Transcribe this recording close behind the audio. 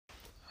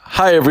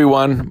Hi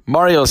everyone,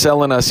 Mario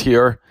Salinas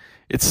here.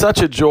 It's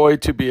such a joy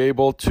to be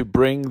able to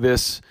bring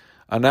this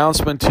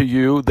announcement to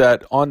you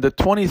that on the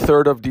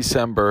 23rd of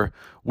December,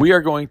 we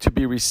are going to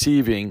be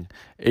receiving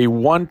a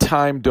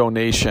one-time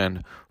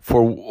donation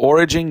for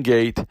Origin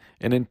Gate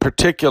and in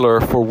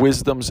particular for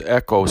Wisdom's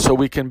Echo, so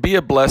we can be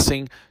a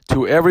blessing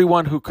to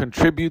everyone who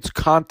contributes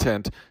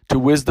content to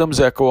Wisdom's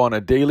Echo on a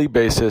daily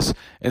basis,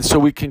 and so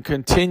we can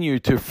continue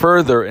to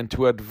further and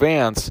to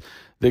advance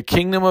the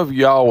kingdom of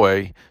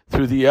Yahweh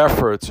through the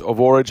efforts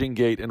of Origin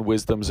Gate and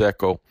Wisdom's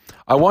Echo.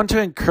 I want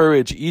to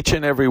encourage each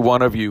and every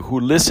one of you who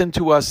listen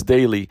to us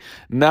daily,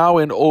 now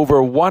in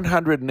over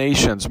 100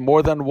 nations,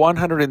 more than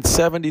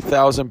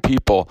 170,000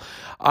 people.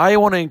 I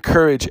want to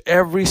encourage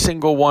every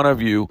single one of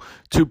you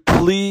to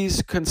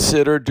please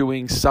consider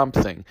doing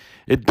something.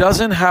 It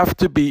doesn't have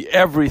to be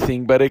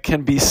everything, but it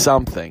can be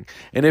something.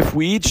 And if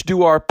we each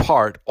do our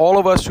part, all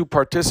of us who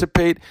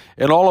participate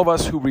and all of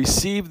us who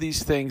receive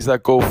these things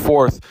that go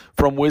forth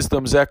from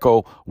Wisdom's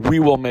Echo, we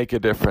will make a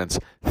difference.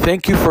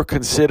 Thank you for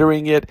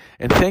considering it,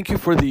 and thank you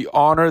for the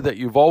honor that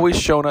you've always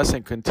shown us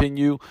and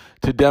continue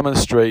to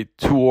demonstrate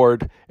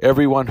toward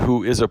everyone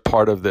who is a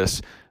part of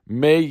this.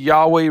 May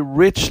Yahweh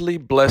richly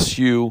bless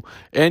you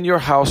and your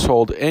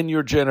household and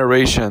your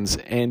generations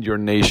and your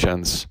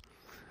nations.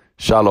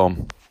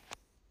 Shalom.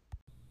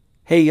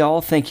 Hey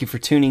y'all, thank you for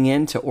tuning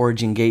in to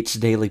Origin Gate's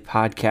daily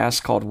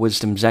podcast called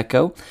Wisdom's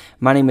Echo.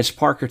 My name is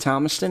Parker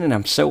Thomaston, and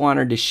I'm so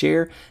honored to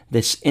share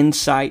this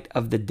insight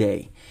of the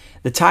day.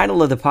 The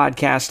title of the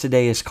podcast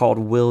today is called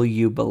Will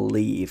You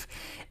Believe?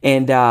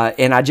 And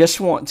I just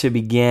want to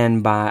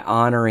begin by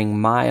honoring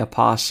my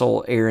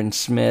apostle, Aaron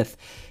Smith,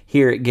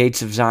 here at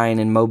Gates of Zion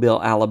in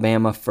Mobile,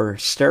 Alabama, for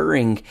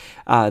stirring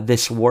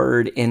this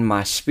word in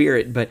my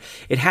spirit. But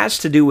it has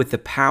to do with the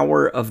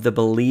power of the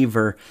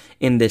believer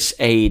in this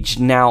age.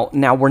 Now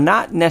we're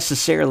not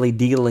necessarily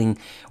dealing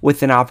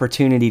with an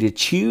opportunity to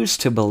choose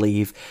to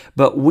believe,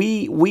 but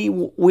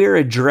we're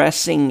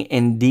addressing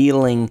and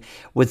dealing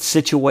with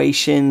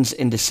situations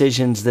and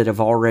decisions that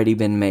have already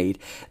been made.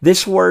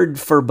 This word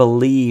for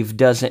believe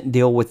doesn't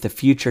deal with the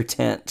future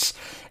tense.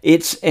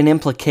 It's an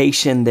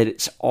implication that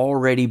it's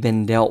already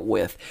been dealt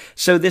with.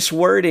 So this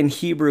word in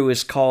Hebrew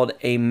is called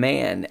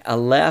amen,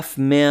 aleph,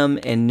 mem,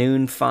 and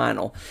nun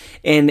final.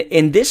 And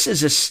this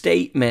is a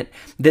statement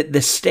that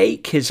the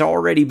stake has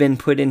already been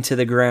put into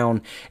the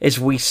ground as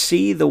we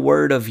see the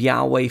word of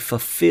Yahweh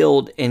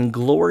fulfilled and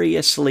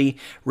gloriously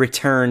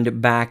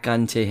returned back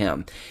unto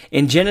him.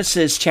 In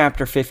Genesis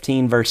chapter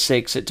 15, verse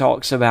 6, it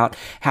talks about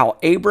how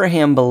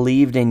Abraham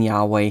believed in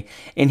Yahweh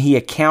and he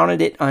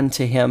accounted it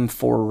unto him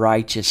for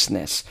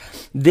righteousness.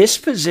 This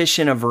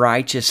position of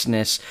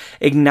righteousness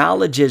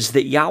acknowledges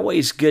that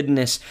Yahweh's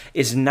goodness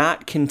is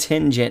not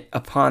contingent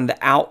upon the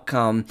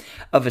outcome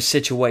of a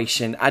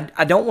situation.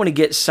 I don't want to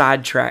get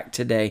sidetracked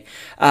today,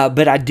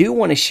 but I do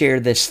want to share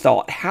this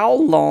thought. How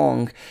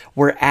long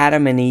were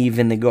Adam and Eve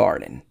in the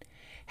garden?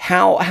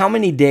 How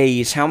many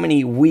days, how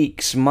many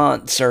weeks,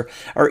 months, or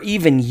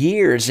even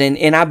years?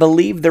 And I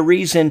believe the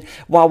reason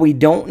why we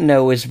don't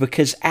know is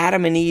because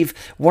Adam and Eve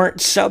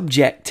weren't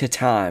subject to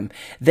time.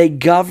 They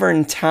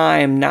govern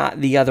time,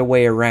 not the other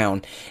way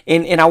around.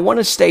 And I want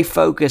to stay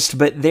focused,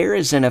 but there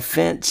is an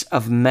offense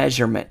of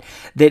measurement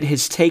that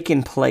has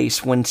taken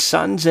place when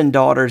sons and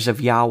daughters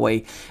of Yahweh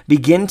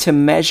begin to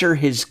measure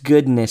his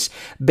goodness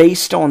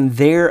based on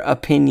their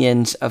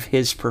opinions of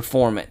his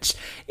performance.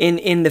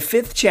 In the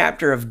 5th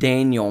chapter of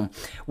Daniel,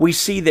 we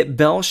see that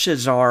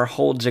Belshazzar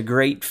holds a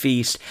great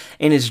feast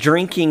and is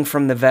drinking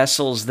from the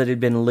vessels that had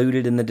been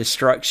looted in the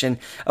destruction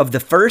of the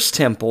first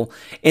temple,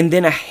 and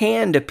then a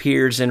hand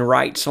appears and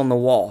writes on the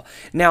wall.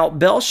 Now,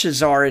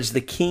 Belshazzar is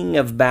the king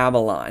of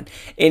Babylon,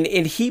 and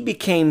he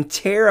became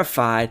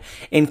terrified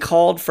and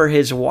called for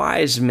his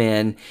wise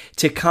men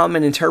to come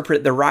and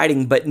interpret the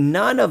writing, but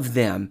none of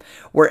them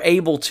were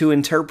able to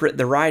interpret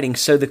the writing.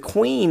 So the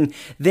queen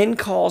then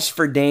calls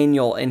for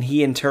Daniel, and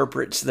he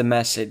interprets the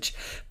message.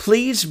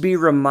 Please be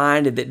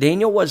reminded that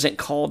Daniel wasn't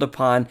called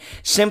upon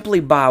simply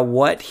by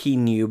what he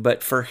knew,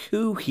 but for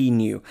who he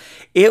knew.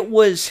 It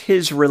was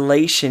his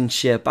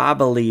relationship, I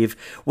believe,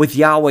 with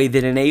Yahweh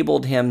that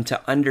enabled him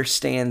to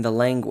understand the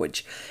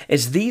language.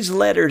 As these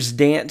letters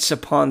dance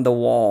upon the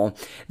wall,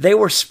 they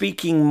were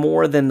speaking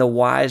more than the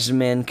wise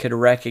men could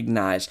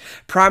recognize,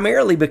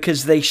 primarily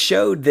because they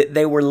showed that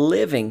they were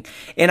living.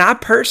 And I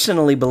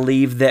personally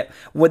believe that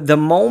with the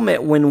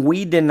moment when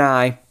we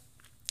deny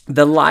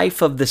the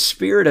life of the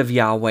Spirit of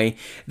Yahweh,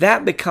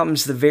 that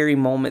becomes the very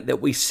moment that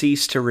we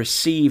cease to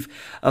receive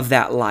of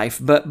that life.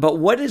 But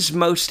what is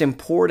most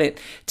important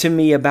to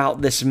me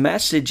about this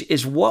message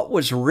is what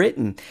was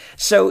written.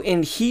 So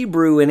in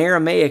Hebrew and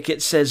Aramaic,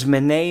 it says,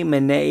 Mene,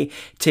 Mene,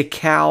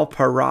 Tekel,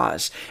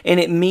 Paraz. And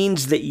it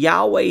means that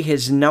Yahweh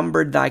has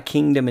numbered thy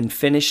kingdom and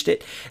finished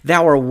it.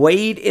 Thou art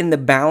weighed in the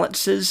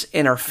balances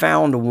and are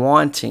found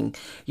wanting.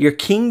 Your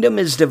kingdom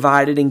is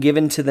divided and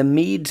given to the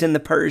Medes and the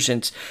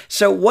Persians.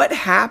 So what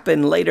happened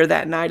happened later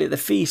that night at the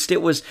feast?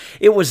 It was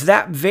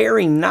that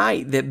very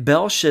night that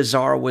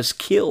Belshazzar was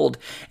killed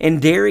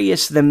and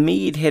Darius the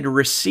Mede had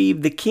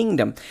received the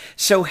kingdom.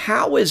 So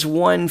how is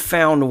one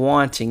found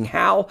wanting?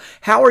 How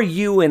are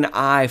you and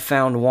I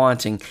found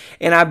wanting?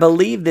 And I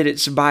believe that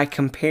it's by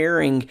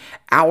comparing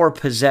our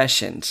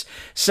possessions.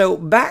 So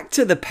back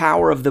to the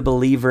power of the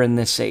believer in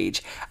this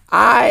age.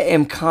 I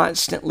am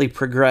constantly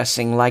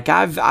progressing. Like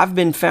I've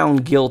been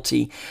found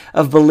guilty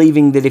of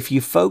believing that if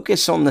you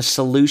focus on the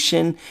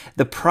solution,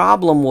 the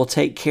problem will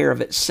take care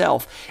of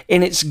itself.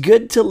 And it's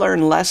good to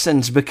learn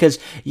lessons because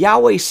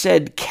Yahweh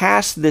said,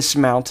 cast this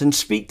mountain,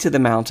 speak to the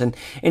mountain,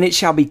 and it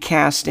shall be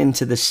cast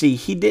into the sea.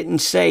 He didn't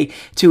say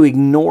to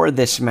ignore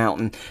this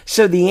mountain.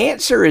 So the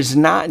answer is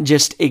not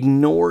just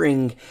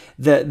ignoring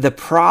the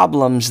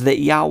problems that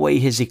Yahweh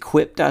has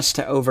equipped us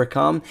to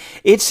overcome.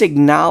 It's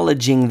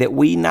acknowledging that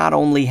we not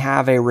only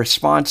have a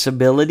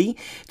responsibility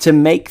to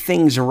make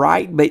things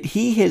right, but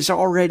He has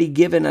already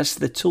given us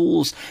the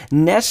tools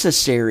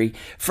necessary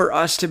for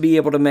us to be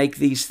able to make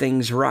these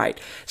things right.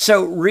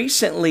 So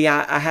recently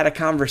I had a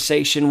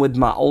conversation with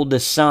my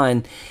oldest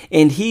son,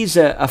 and he's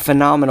a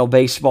phenomenal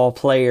baseball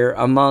player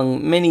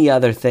among many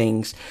other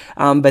things.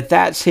 But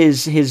that's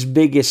his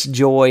biggest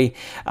joy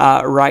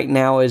right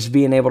now is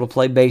being able to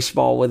play baseball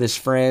with his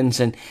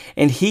friends. And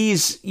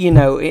he's,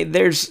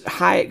 there's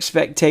high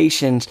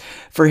expectations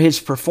for his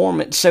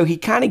performance. So he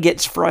kind of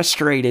gets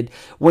frustrated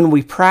when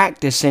we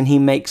practice and he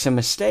makes a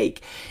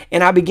mistake.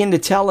 And I begin to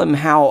tell him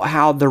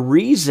how the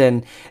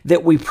reason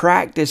that we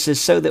practice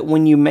is so that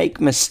when you make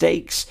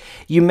mistakes,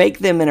 you make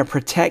them in a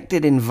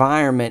protected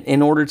environment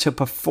in order to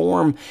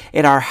perform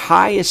at our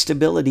highest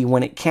ability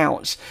when it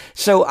counts.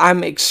 So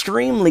I'm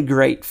extremely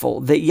grateful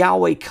that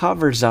Yahweh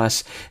covers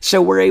us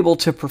so we're able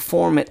to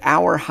perform at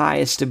our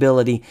highest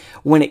ability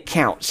when it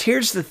counts.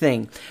 Here's the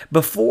thing.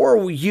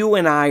 Before you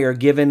and I are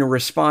given a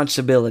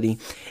responsibility,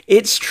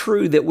 it's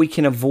true that we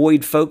can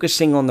avoid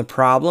focusing on the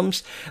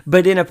problems,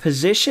 but in a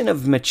position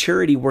of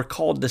maturity, we're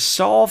called to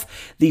solve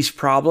these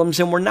problems,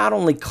 and we're not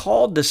only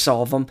called to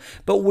solve them,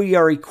 but we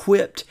are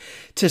equipped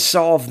to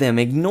solve them.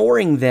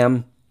 Ignoring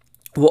them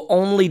will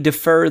only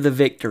defer the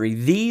victory.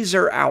 These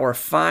are our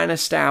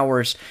finest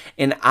hours,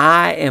 and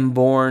I am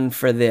born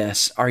for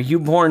this. Are you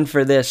born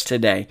for this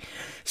today?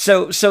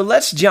 So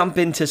let's jump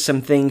into some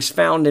things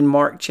found in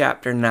Mark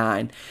chapter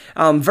 9.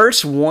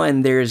 Verse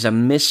 1, there is a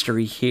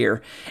mystery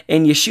here.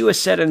 And Yeshua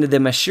said unto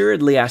them,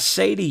 assuredly I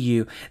say to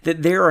you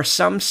that there are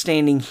some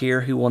standing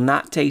here who will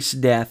not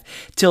taste death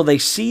till they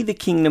see the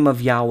kingdom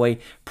of Yahweh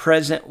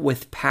present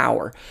with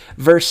power.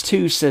 Verse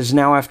 2 says,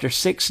 now after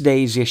 6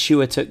 days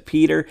Yeshua took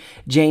Peter,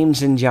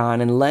 James, and John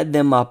and led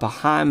them up a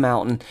high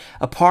mountain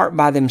apart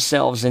by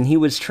themselves, and he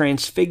was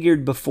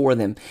transfigured before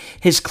them.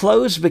 His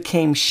clothes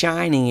became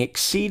shining,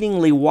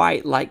 exceedingly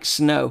white like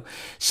snow,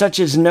 such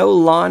as no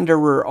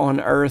launderer on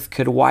earth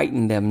could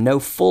whiten them, no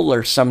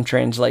fuller, some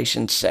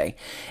translations say.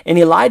 And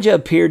Elijah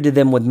appeared to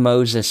them with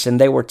Moses, and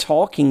they were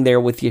talking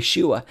there with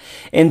Yeshua.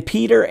 And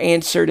Peter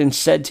answered and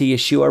said to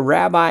Yeshua,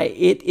 Rabbi,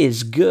 it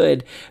is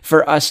good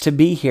for us to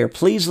be here.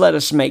 Please let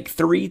us make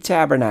 3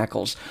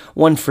 tabernacles,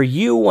 one for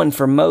you, one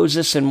for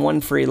Moses, and one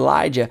for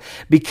Elijah,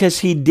 because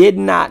he did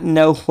not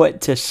know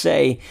what to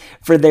say,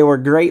 for they were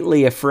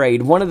greatly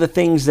afraid. One of the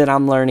things that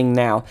I'm learning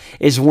now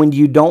is when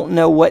you don't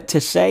know what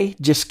to say,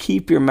 just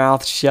keep your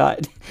mouth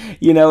shut.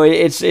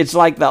 It's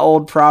like the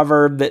old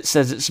proverb that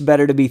says it's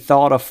better to be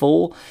thought a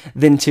fool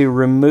than to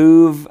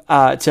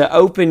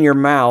open your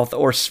mouth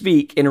or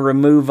speak and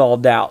remove all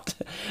doubt.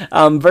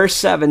 Verse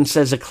 7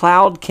 says, a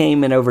cloud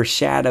came and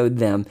overshadowed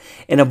them,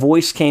 and a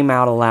voice came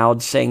out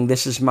aloud saying,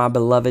 this is my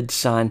beloved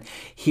Son,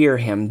 hear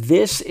him.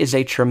 This is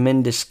a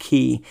tremendous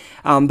key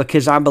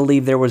because I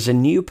believe there was a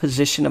new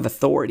position of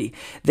authority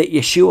that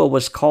Yeshua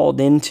was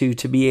called into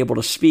to be able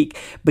to speak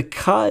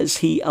because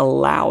he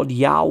allowed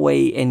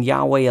Yahweh and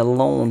Yahweh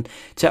alone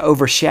to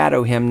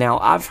overshadow him. Now,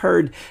 I've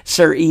heard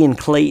Sir Ian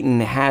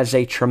Clayton has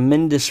a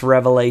tremendous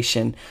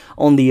revelation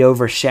on the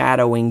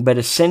overshadowing, but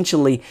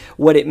essentially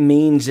what it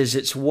means is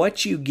it's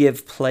what you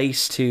give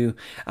place to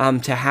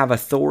have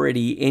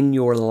authority in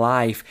your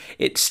life.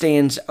 It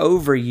stands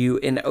over you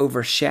and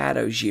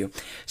overshadows you.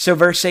 So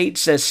verse 8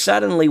 says,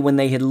 suddenly when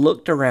they had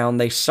looked around,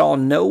 they saw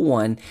no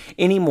one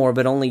anymore,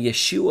 but only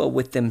Yeshua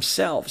with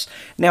themselves.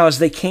 Now, as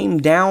they came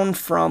down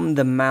from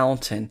the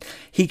mountain,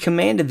 he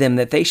commanded them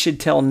that they should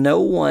tell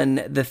no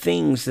one the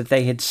things that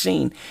they had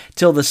seen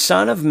till the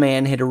Son of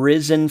Man had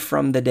risen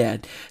from the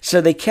dead. So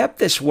they kept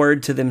this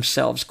word to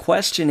themselves,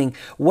 questioning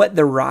what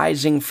the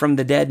rising from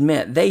the dead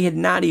meant. They had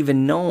not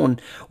even known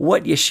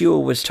what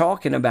Yeshua was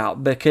talking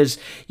about because,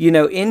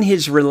 in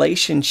his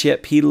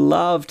relationship, he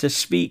loved to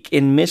speak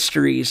in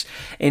mysteries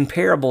and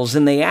parables.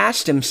 And they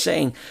asked him,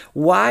 saying,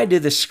 why do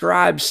the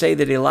scribes say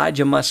that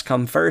Elijah must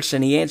come first?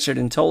 And he answered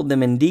and told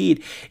them,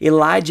 indeed,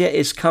 Elijah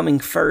is coming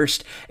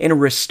first and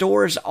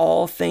restores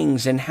all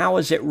things. And how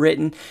is it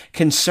written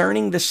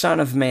concerning the Son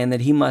of Man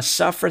that he must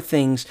suffer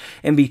things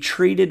and be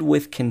treated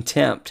with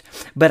contempt?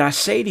 But I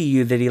say to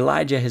you that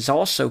Elijah has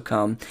also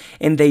come,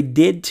 and they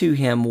did to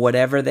him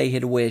whatever they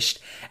had wished,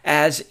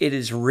 as it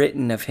is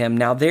written of him.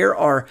 Now, there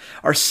are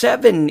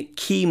 7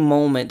 key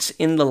moments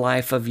in the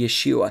life of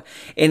Yeshua,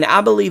 and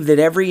I believe that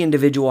every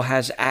individual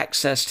has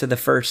access to the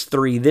first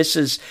 3. This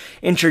is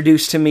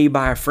introduced to me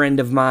by a friend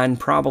of mine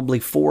probably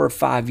 4 or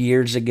 5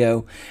 years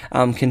ago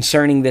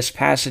concerning this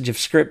passage of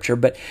Scripture.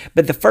 But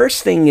the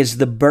first thing is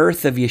the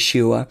birth of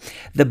Yeshua,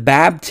 the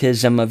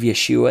baptism of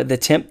Yeshua, the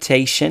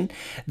temptation,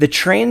 the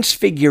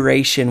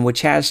transfiguration,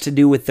 which has to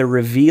do with the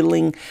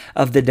revealing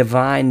of the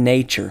divine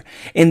nature.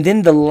 And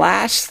then the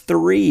last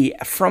 3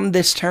 from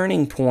this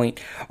turning point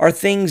are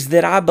things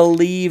that I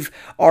believe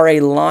are a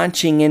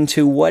launching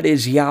into what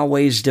is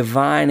Yahweh's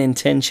divine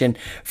intention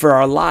for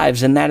our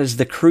lives, and that is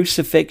the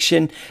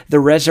crucifixion, the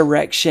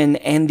resurrection,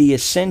 and the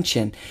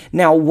ascension.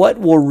 Now, what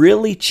will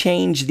really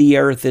change the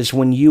earth is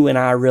when you and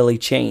I really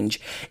change.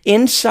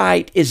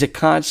 Insight is a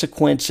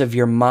consequence of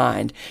your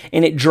mind,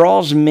 and it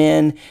draws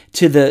men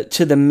to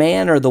the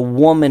man or the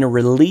woman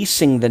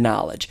releasing the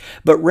knowledge.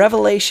 But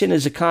revelation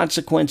is a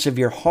consequence of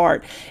your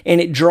heart, and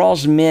it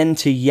draws men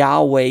to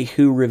Yahweh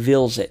who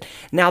reveals it.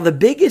 Now, the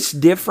biggest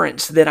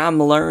difference that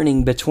I'm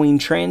learning between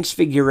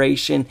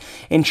transfiguration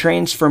and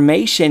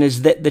transformation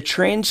is that the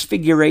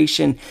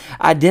transfiguration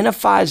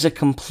identifies a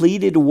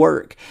completed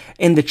work,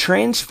 and the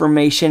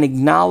transformation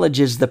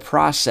acknowledges the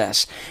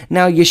process.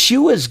 Now,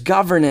 Yeshua's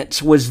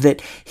governance was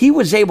that he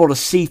was able to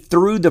see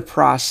through the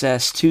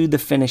process to the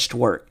finished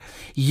work.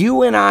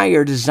 You and I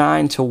are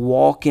designed to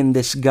walk in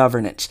this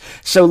governance.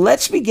 So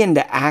let's begin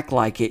to act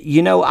like it.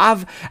 You know,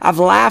 I've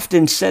laughed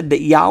and said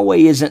that Yahweh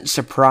isn't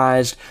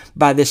surprised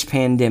by this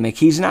pandemic.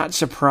 He's not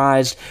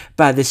surprised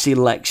by this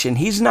election.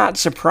 He's not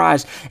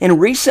surprised.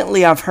 And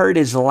recently I've heard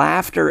his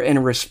laughter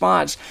and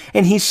response,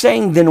 and he's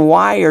saying, then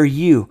why are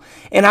you?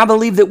 And I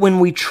believe that when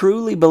we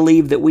truly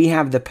believe that we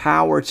have the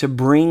power to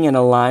bring in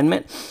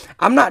alignment,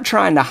 I'm not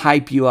trying to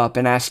hype you up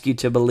and ask you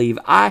to believe.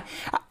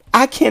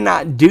 I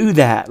cannot do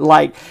that.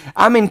 Like,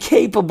 I'm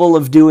incapable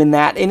of doing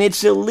that, and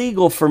it's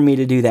illegal for me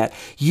to do that.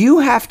 You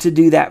have to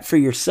do that for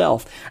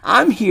yourself.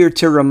 I'm here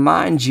to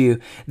remind you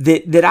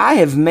that I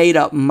have made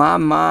up my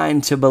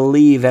mind to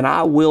believe, and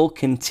I will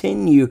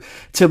continue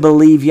to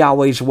believe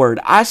Yahweh's word.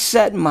 I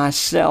set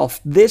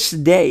myself this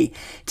day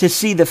to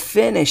see the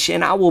finish,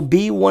 and I will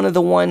be one of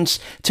the ones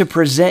to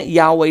present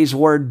Yahweh's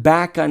word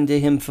back unto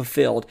him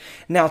fulfilled.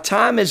 Now,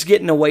 time is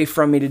getting away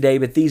from me today,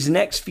 but these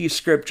next few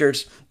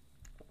scriptures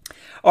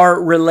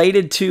are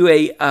related to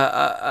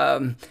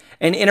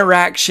an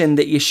interaction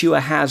that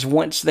Yeshua has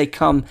once they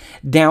come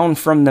down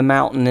from the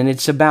mountain. And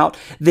it's about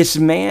this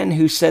man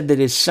who said that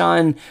his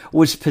son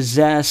was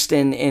possessed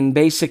and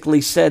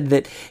basically said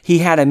that he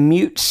had a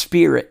mute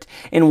spirit.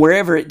 And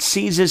wherever it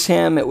seizes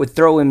him, it would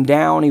throw him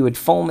down. He would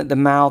foam at the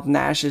mouth,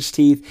 gnash his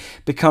teeth,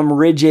 become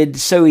rigid.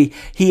 So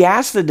he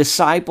asked the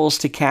disciples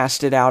to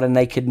cast it out, and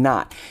they could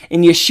not.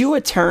 And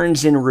Yeshua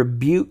turns and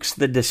rebukes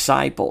the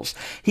disciples.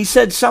 He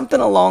said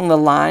something along the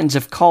lines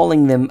of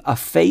calling them a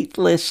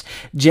faithless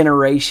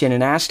generation,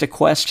 and asked a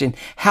question,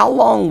 how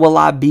long will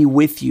I be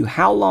with you?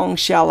 How long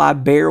shall I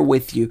bear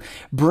with you?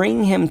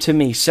 Bring him to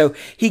me. So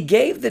he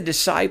gave the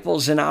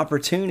disciples an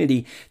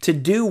opportunity to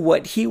do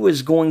what he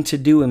was going to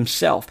do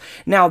himself.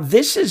 Now,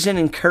 this is an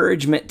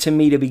encouragement to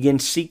me to begin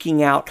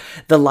seeking out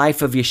the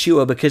life of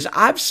Yeshua, because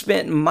I've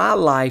spent my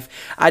life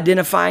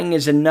identifying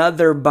as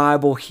another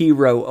Bible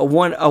hero,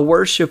 a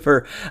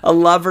worshiper, a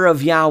lover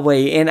of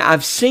Yahweh, and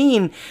I've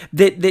seen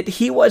that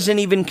he wasn't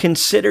even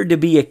considered to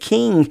be a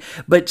king,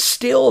 but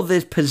still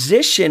the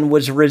position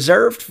was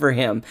reserved for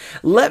him.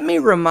 Let me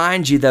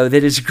remind you, though,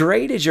 that as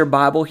great as your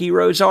Bible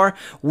heroes are,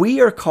 we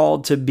are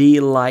called to be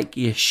like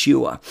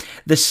Yeshua.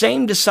 The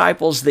same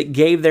disciples that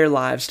gave their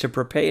lives to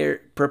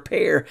prepare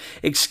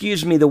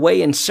the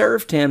way and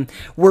served him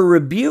were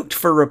rebuked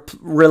for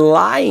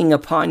relying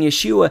upon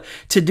Yeshua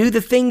to do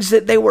the things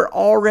that they were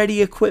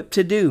already equipped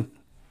to do.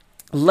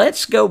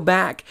 Let's go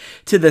back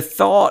to the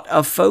thought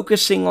of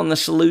focusing on the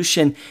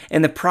solution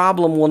and the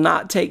problem will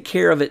not take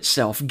care of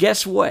itself.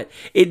 Guess what?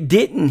 It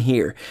didn't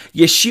here.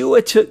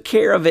 Yeshua took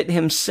care of it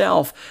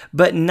himself,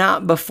 but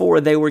not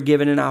before they were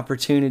given an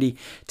opportunity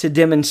to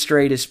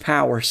demonstrate his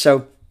power.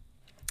 So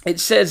it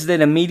says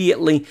that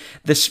immediately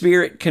the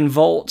spirit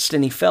convulsed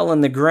and he fell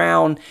on the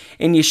ground.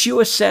 And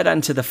Yeshua said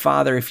unto the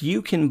Father, if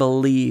you can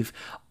believe,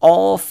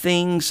 all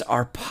things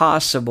are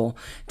possible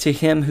to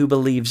him who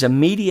believes.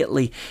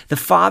 Immediately the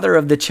father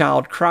of the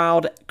child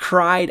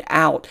cried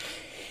out,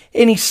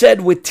 and he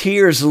said with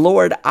tears,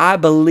 Lord, I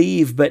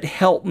believe, but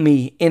help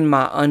me in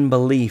my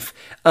unbelief.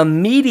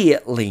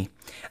 Immediately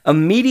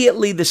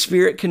Immediately the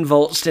spirit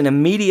convulsed, and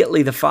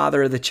immediately the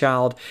father of the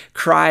child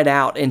cried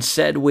out and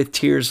said with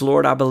tears,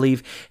 Lord, I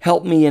believe,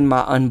 help me in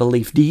my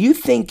unbelief. Do you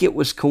think it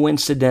was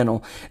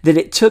coincidental that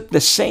it took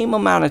the same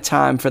amount of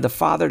time for the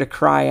father to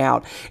cry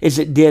out as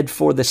it did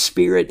for the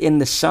spirit in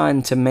the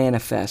son to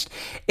manifest?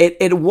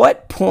 At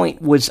what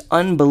point was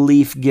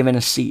unbelief given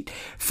a seat?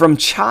 From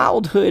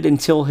childhood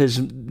until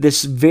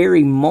this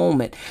very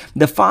moment,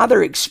 the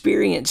father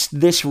experienced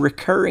this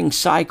recurring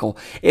cycle.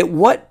 At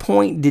what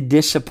point did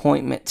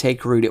disappointment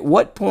take root? At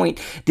what point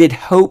did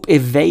hope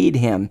evade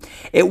him?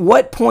 At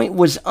what point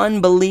was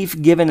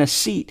unbelief given a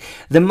seat?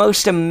 The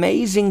most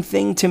amazing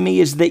thing to me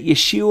is that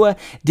Yeshua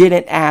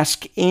didn't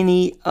ask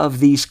any of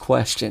these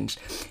questions.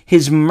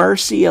 His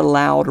mercy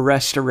allowed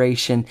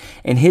restoration,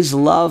 and His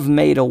love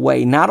made a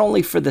way, not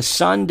only for the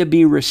Son to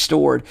be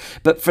restored,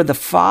 but for the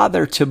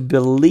Father to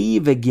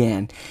believe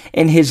again.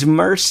 And His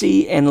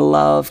mercy and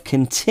love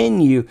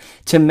continue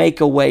to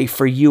make a way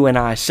for you and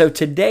I. So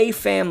today,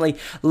 family,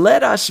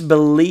 let us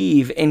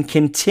believe and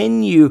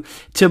continue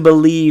to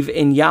believe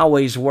in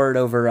Yahweh's word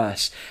over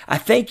us. I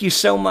thank you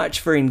so much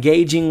for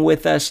engaging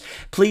with us.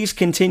 Please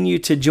continue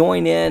to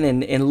join in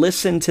and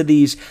listen to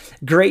these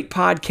great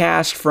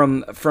podcasts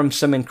from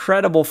some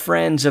incredible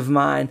friends of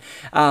mine,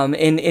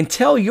 and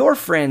tell your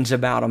friends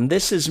about them.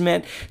 This is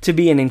meant to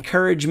be an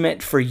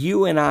encouragement for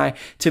you and I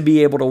to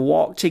be able to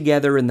walk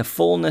together in the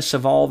fullness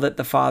of all that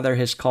the Father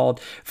has called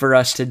for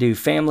us to do.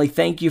 Family,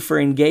 thank you for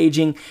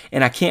engaging,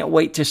 and I can't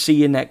wait to see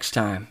you next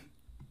time.